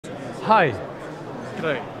Hi.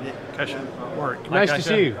 G'day, Kasha. Warwick. Nice to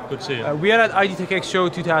see you. Good to see you. We are at IDTech Show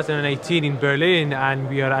 2018 in Berlin, and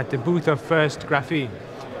we are at the booth of First Graphene.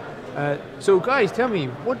 So guys, tell me,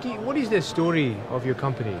 what is the story of your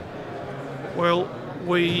company? Well,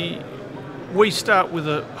 we start with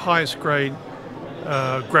the highest grade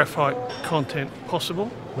graphite content possible.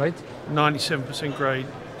 Right. 97% grade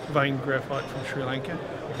vein graphite from Sri Lanka.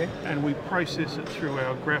 Okay. And we process it through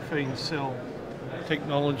our graphene cell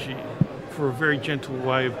technology for a very gentle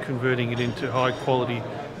way of converting it into high quality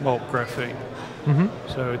bulk graphene. Mm-hmm.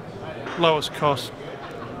 So lowest cost,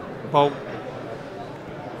 bulk,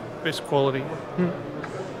 best quality,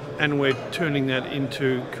 and we're turning that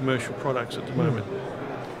into commercial products at the moment.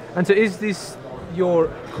 And so is this your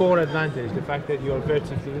core advantage, the fact that you're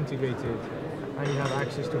vertically integrated and you have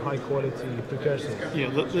access to high quality precursors? Yeah,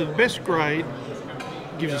 the best grade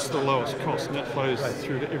gives us the lowest cost, and that flows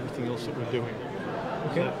through to everything else that we're doing.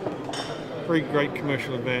 Okay. So, very great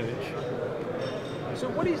commercial advantage. So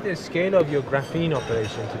what is the scale of your graphene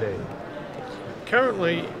operation today?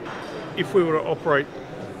 Currently, if we were to operate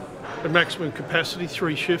at maximum capacity,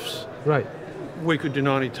 3 shifts, Right. we could do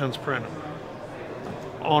 90 tonnes per annum.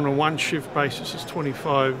 On a 1-shift basis, it's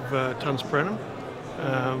 25 tonnes per annum.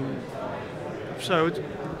 So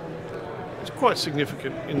it's quite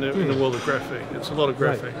significant in the world of graphene. It's a lot of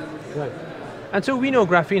graphene. Right. And so we know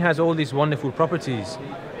graphene has all these wonderful properties,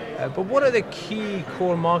 but what are the key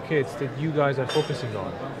core markets that you guys are focusing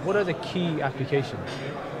on? What are the key applications?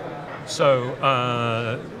 So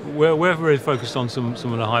we're really focused on some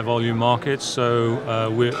of the high volume markets. So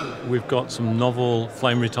we've got some novel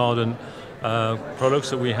flame retardant products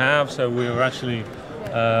that we have. So we were actually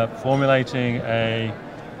formulating a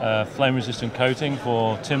flame resistant coating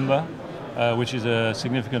for timber, which is a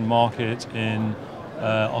significant market in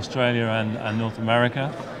Australia and North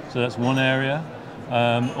America. So that's one area.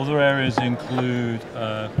 Other areas include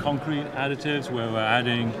concrete additives, where we're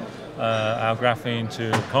adding our graphene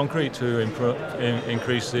to concrete to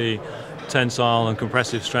increase the tensile and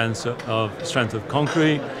compressive strength of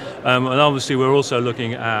concrete. And obviously we're also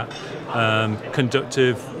looking at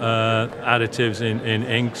conductive additives in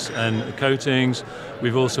inks and coatings.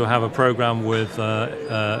 We've also have a program with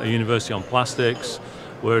a university on plastics.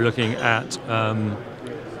 We're looking at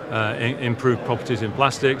improved properties in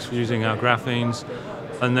plastics using our graphenes.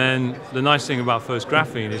 And then the nice thing about First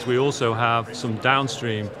Graphene is we also have some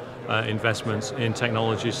downstream investments in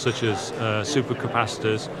technologies such as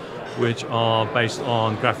supercapacitors, which are based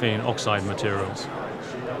on graphene oxide materials.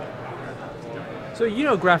 So you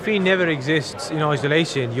know graphene never exists in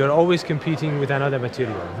isolation. You're always competing with another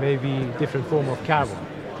material, maybe different form of carbon.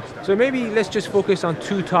 So maybe let's just focus on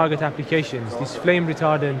 2 target applications, this flame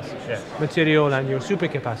retardant material and your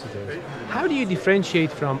supercapacitors. How do you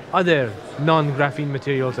differentiate from other non-graphene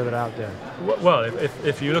materials that are out there? Well,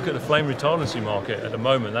 if you look at the flame retardancy market at the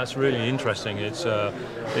moment, that's really interesting. It's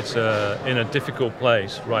in a difficult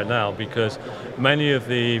place right now because many of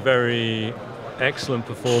the very excellent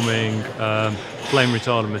performing flame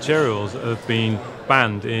retardant materials have been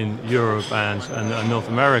banned in Europe and North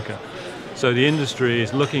America. So the industry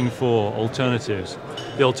is looking for alternatives.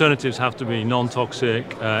 The alternatives have to be non-toxic,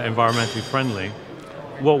 environmentally friendly.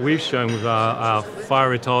 What we've shown with our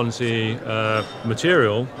fire retardancy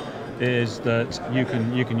material is that you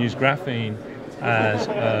can use graphene as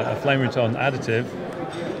a flame retardant additive,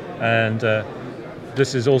 and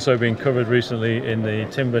this has also been covered recently in the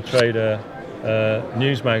Timber Trader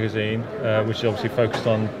news magazine, which is obviously focused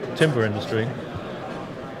on timber industry.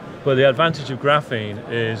 But the advantage of graphene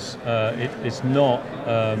is it's not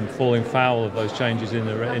falling foul of those changes in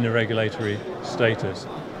the regulatory status.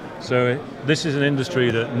 So this is an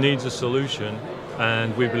industry that needs a solution,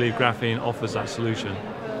 and we believe graphene offers that solution.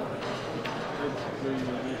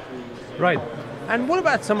 Right. And what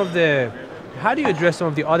about how do you address some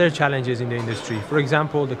of the other challenges in the industry? For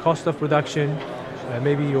example, the cost of production,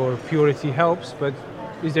 maybe your purity helps, but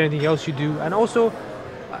is there anything else you do? And also,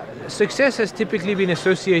 success has typically been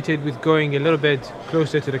associated with going a little bit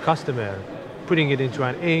closer to the customer, putting it into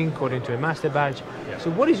an ink or into a master batch. Yeah.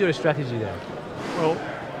 So what is your strategy there? Well,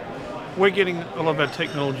 we're getting a lot of our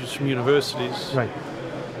technologies from universities, right?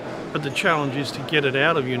 But the challenge is to get it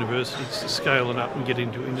out of universities, to scale it up and get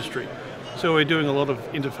into industry. So we're doing a lot of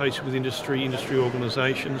interfacing with industry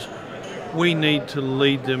organisations. We need to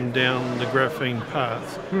lead them down the graphene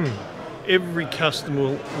path. Every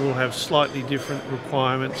customer will have slightly different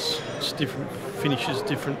requirements, different finishes,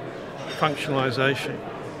 different functionalisation.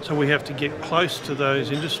 So we have to get close to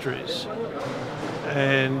those industries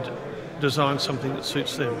and design something that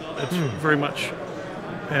suits them. That's very much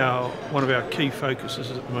one of our key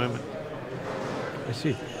focuses at the moment. I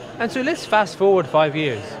see. And so let's fast forward 5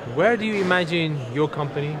 years. Where do you imagine your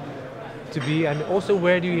company to be, and also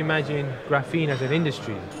where do you imagine graphene as an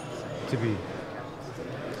industry to be?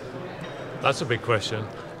 That's a big question.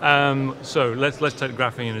 So let's take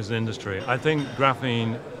graphene as an industry. I think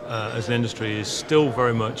graphene as an industry is still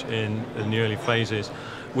very much in the early phases.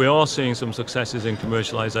 We are seeing some successes in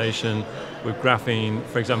commercialization with graphene,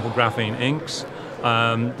 for example, graphene inks.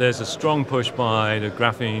 There's a strong push by the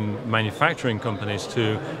graphene manufacturing companies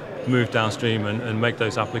to move downstream and make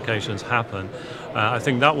those applications happen. I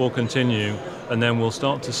think that will continue, and then we'll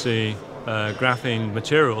start to see graphene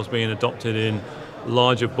materials being adopted in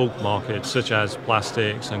larger bulk markets such as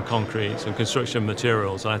plastics and concretes and construction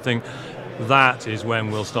materials. And I think that is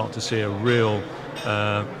when we'll start to see a real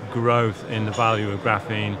growth in the value of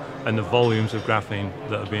graphene and the volumes of graphene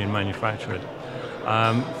that are being manufactured.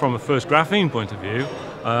 From a first graphene point of view,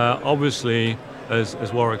 obviously,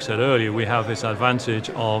 as Warwick said earlier, we have this advantage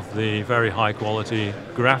of the very high quality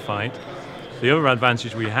graphite. The other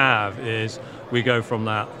advantage we have is we go from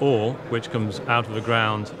that ore, which comes out of the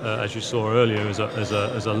ground, as you saw earlier, as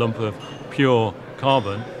a lump of pure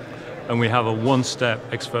carbon, and we have a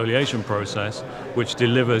one-step exfoliation process which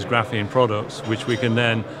delivers graphene products, which we can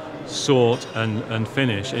then sort and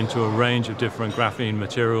finish into a range of different graphene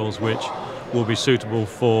materials which will be suitable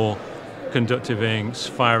for conductive inks,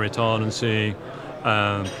 fire retardancy,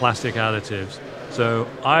 plastic additives. So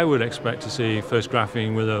I would expect to see first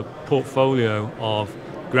graphene with a portfolio of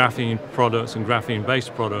graphene products and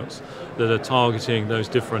graphene-based products that are targeting those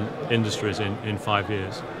different industries in 5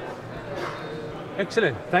 years.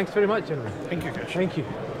 Excellent. Thanks very much, gentlemen. Thank you, Kasia. Thank you.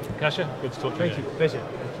 Kasia, good to talk to you. Thank you. Pleasure.